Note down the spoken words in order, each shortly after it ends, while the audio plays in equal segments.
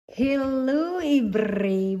Hello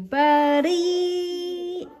everybody!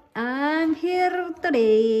 I'm here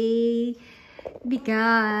today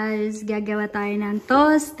because gagawa tayo ng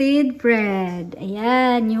toasted bread.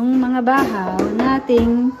 Ayan, yung mga bahaw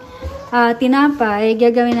nating tinapay,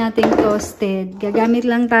 gagawin nating toasted. Gagamit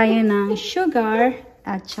lang tayo ng sugar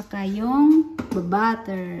at saka yung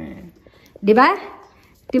butter. Diba?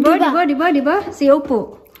 Diba? Si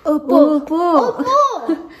Upo. Upo.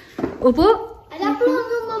 Upo?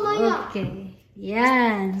 Okay.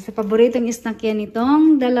 Yan. Sa paboritong snack yan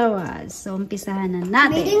itong dalawa. So, umpisahan na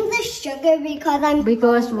natin. I'm eating the sugar because I'm hungry.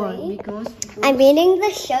 Because what? I'm eating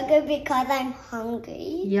the sugar because I'm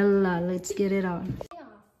hungry. Yalla, let's get it on.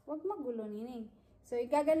 Huwag magulo nining. So,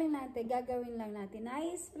 gagawin lang natin.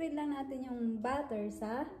 I-spread lang natin yung butter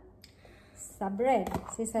sa bread.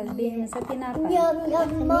 Sa tinapay.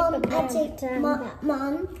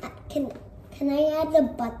 Mom, can I add the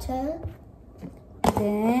butter?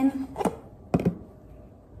 Then,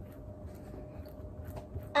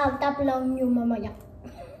 tap lang yung mamaya.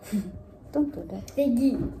 don't do that.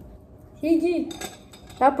 Sige.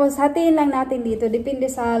 Tapos, hatiin lang natin dito. Depende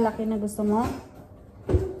sa laki na gusto mo.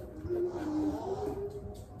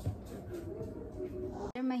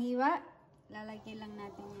 Mahiwa. Lalagyan lang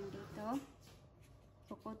natin yan dito.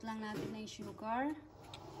 Pukot lang natin ng sugar.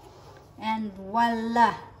 And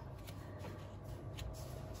voila!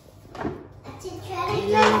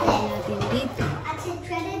 Ilalagay natin dito.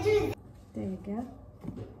 There you go.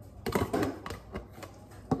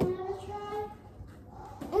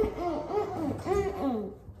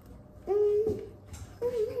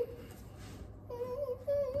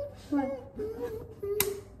 What?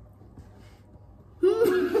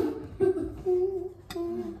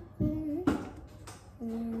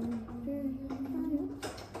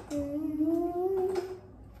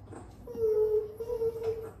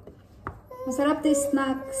 Masarap to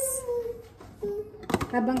snacks.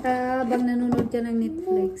 Habang nanonood ka ng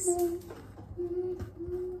Netflix.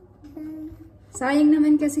 Sayang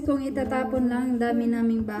naman kasi kung itatapon lang, dami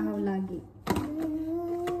naming bahaw lagi.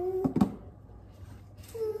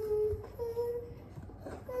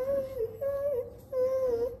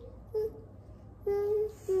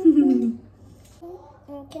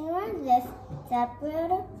 Can I lift that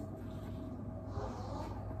bread?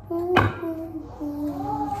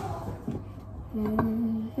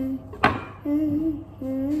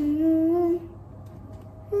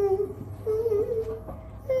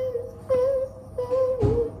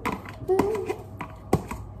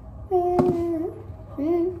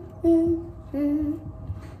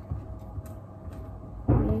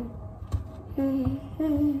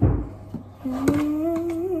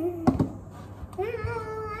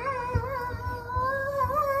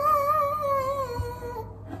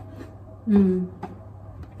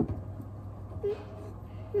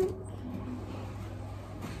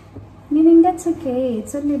 Meaning that's okay.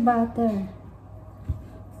 It's only butter.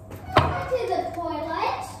 To the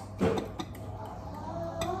toilet.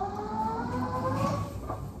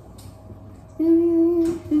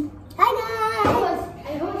 Hi guys!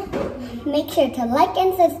 Make sure to like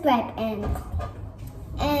and subscribe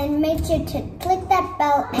and make sure to click that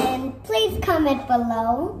bell and please comment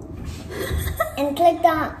below and click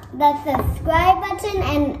the subscribe button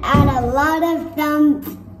and add a lot of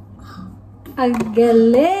thumbs. Ang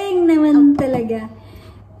galing naman talaga.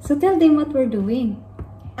 So tell them what we're doing.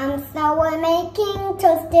 So we're making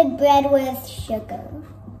toasted bread with sugar.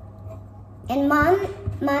 And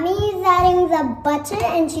Mommy is adding the butter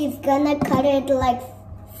and she's gonna cut it like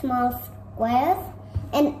small squares.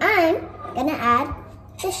 And I'm gonna add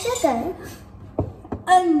the sugar.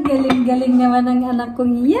 Ang galing-galing naman ng anak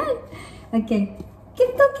kong yan. Okay.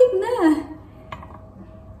 Keep talking na.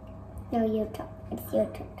 No, you talk. It's your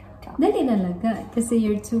turn. Dali nalaga. Kasi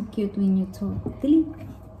you're too cute when you talk. Dali.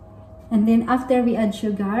 And then after we add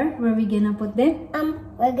sugar, where are we gonna put them?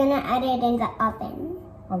 We're gonna add it in the oven.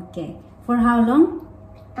 Okay. For how long?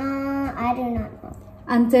 I do not know.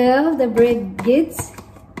 Until the bread gets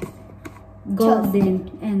golden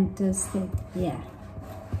and toasted. Yeah.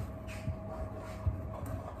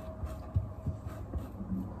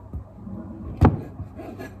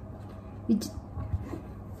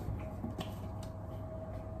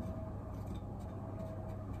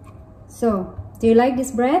 So, do you like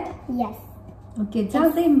this bread? Yes. Okay,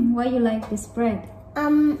 tell them why you like this bread.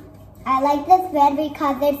 I like this bread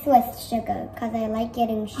because it's with sugar. Because I like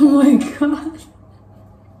getting sugar. Oh my god.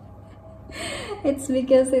 It's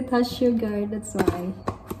because it has sugar, that's why.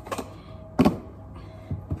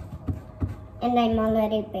 And I'm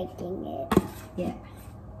already baking it. Yeah.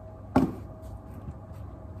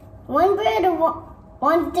 One bird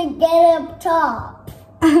wants to get up top.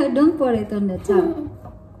 Don't pour it on the top.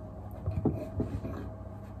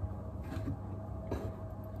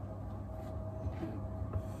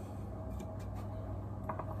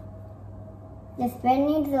 This bread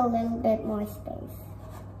needs a little bit more space.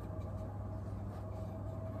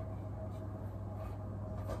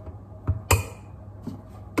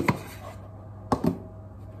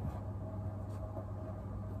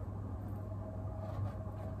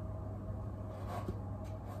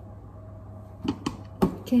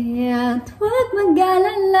 Kaya't huwag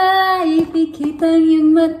mag-alala, ipikit ang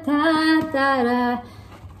iyong mata, tara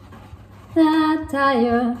na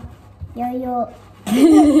tayo. Yo-yo.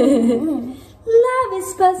 Love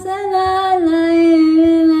is pasalala,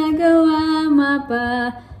 nagawa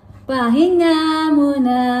pahinga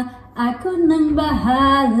muna, ako nang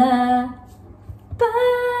bahala.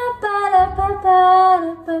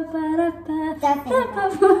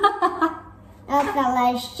 That's a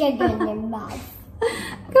lot of sugar in your mouth.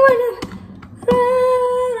 Come on now.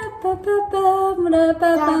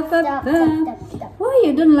 Stop. Why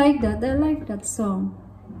you don't like that? I like that song.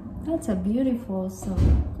 That's a beautiful song.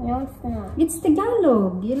 No, it's not. It's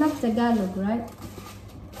Tagalog. You love Tagalog, right?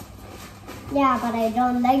 Yeah, but I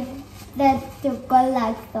don't like the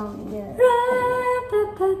chocolate song.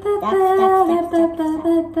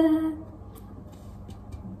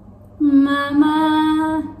 Mama.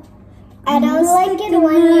 I don't like it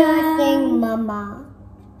when you sing Mama.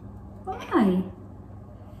 Why?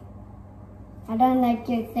 I don't like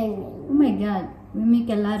you singing. Oh my God. We make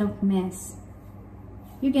a lot of mess.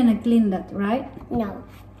 You're gonna clean that, right? No.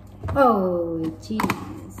 Oh,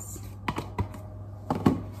 jeez.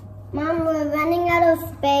 Mom, we're running out of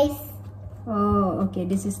space. Oh, okay.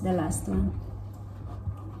 This is the last one.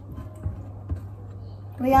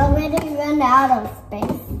 We already ran out of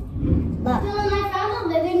space. Look. So when I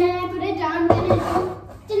found the living and I put it down, then it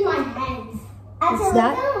pooped in my hands. Actually,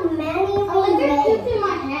 that? look how many A we lizard pooped made. in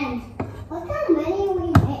my hands. Look how many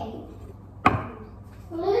we made.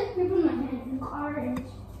 A lizard pooped in my hands. It's orange.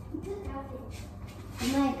 It's just happy. Oh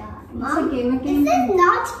my God. It's Mom, okay. We this can... is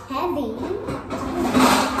not heavy.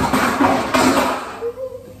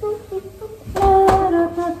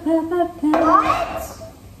 What?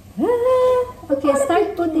 Okay,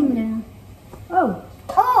 start putting them. Oh.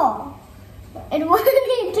 Oh, it wanted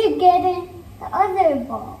to get in the other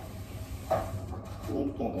ball.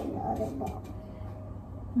 You get in the other ball.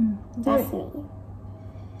 That's me.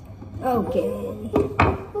 Okay.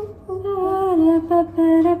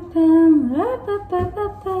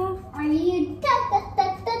 Are you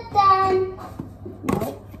done?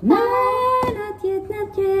 No, not yet,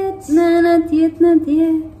 not yet. No, not yet, not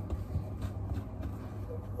yet.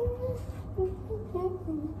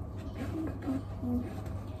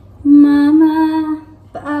 Mama,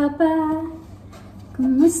 Papa,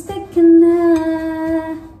 kumusta ka na?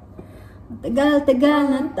 Tagal-tagal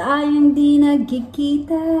na tayong di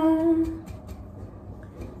nagkikita.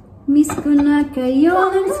 Miss ko na kayo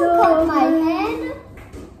ng Cut my sobra. hand.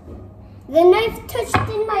 The knife touched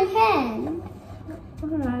in my hand.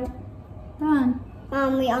 Alright, done.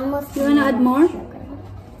 We almost. You wanna add more? Sugar.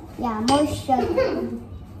 Yeah, more sugar.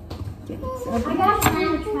 Okay, so I got a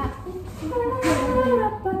plan trap.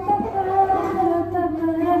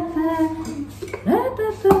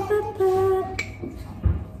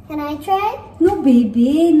 Can I try? No,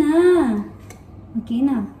 baby, na. Okay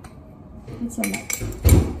na. It's a lot.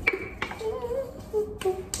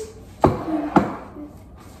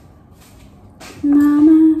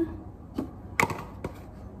 Mama,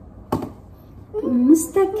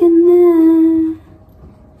 kumusta ka na?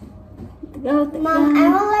 Mom, I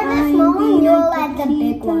will let the small one, you will let the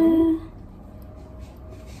big one.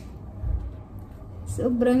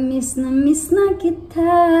 Sobrang miss na kita.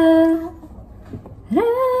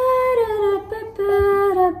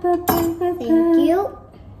 Thank you.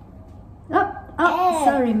 Oh,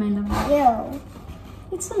 sorry, my love. You.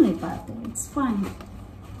 It's only butter. It's fine.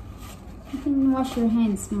 You can wash your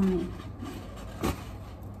hands, mommy.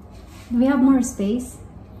 Do we have more space?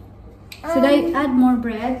 Should I add more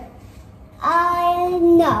bread?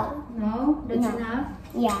 No. No, that's No. enough.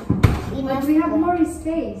 Yeah. But we have more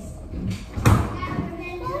space.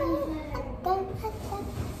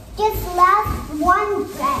 Just last one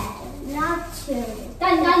bread, not two.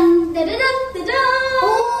 Dun dun dun dun dun dun.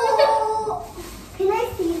 Oh, can I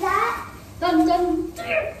see that? Dun dun.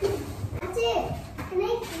 That's it. Can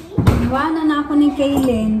I see? Iwanan na ako ni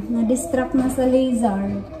Kaelynn. Na-distract na sa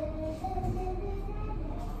lizard.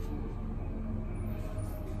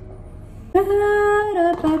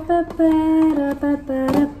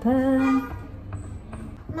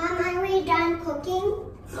 Mom, are we done cooking?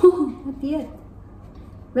 Not yet.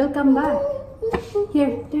 Welcome back.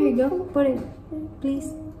 Here, there you go. Put it,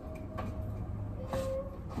 please.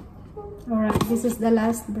 Alright, this is the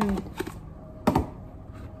last bread.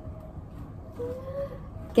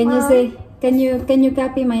 Can you say, can you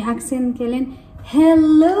copy my accent, Kaelynn?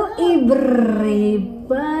 Hello,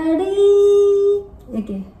 everybody.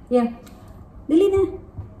 Okay, yeah. Dali na.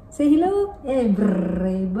 Say hello,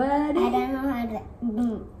 everybody. I don't know how to.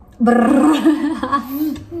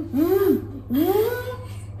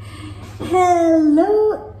 Hello,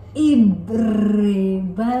 everybody.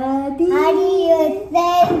 How do you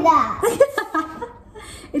say that?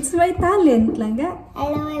 It's my talent lang, ga?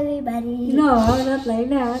 Hello, everybody. No, not like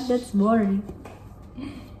that. That's boring.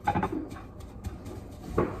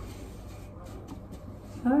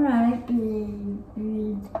 Alright.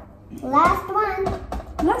 Last one.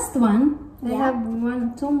 Last one. I Yeah. have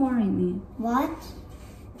two more in it. What?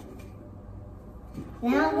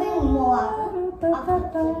 Now bring more.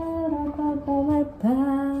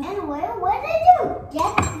 And where did you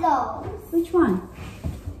get those? Which one?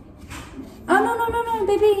 Oh, no,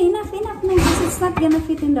 baby. Enough now. It's not gonna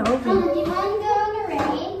fit in the oven. Do you want to go on a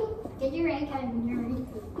rain? Get your raincoat and your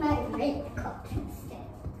My raincoat instead.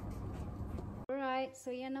 Alright, so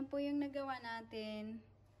yan na po yung nagawa natin.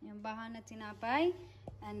 Yung bahaw na tinapay.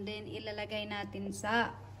 And then, ilalagay natin sa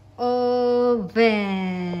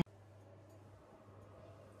oven.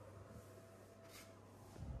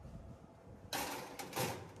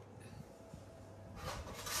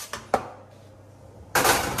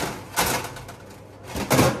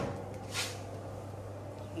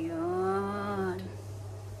 Yan.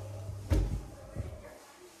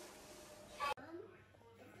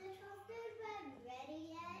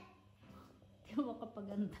 Hindi ko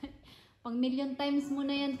makapagantay. Pang million times mo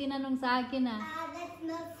na yan tinanong sa akin, ah. That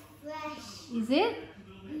smells fresh. Is it?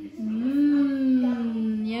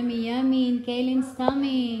 Yummy, yummy. In Kaelynn's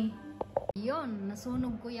tummy. Yun,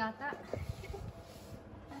 nasunog ko yata.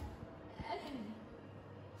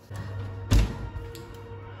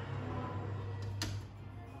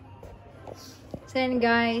 So yan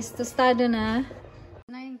guys, tostado na.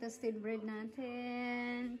 Na yung toasted bread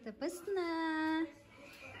natin. Tapos na.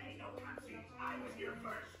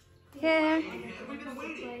 Here.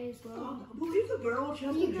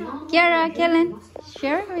 Kiara, Kaelynn,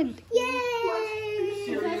 share with.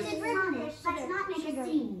 Yay! That's not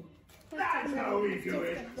nicotine. That's how we do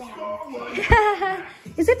it.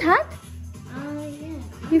 Is it hot?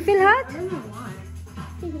 Yeah. You feel hot? I don't know why.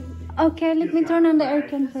 Okay, let me turn on the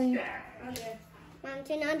aircon for you. Mom,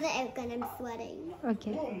 turn on the aircon. I'm sweating.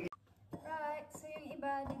 Okay. Right, so yung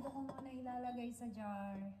iba, dito ko muna ilalagay sa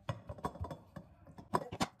jar.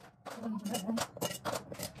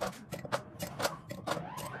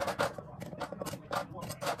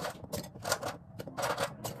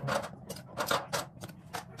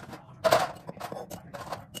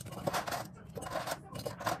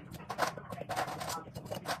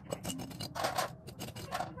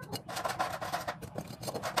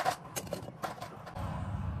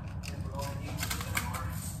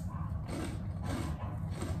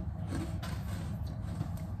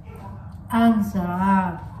 Ang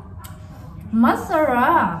sarap.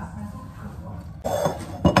 Masarap.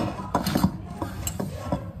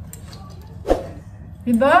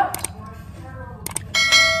 Diba?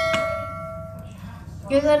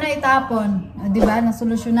 Kaysa na itapon. Diba?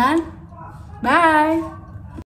 Nasolusyonan? Bye!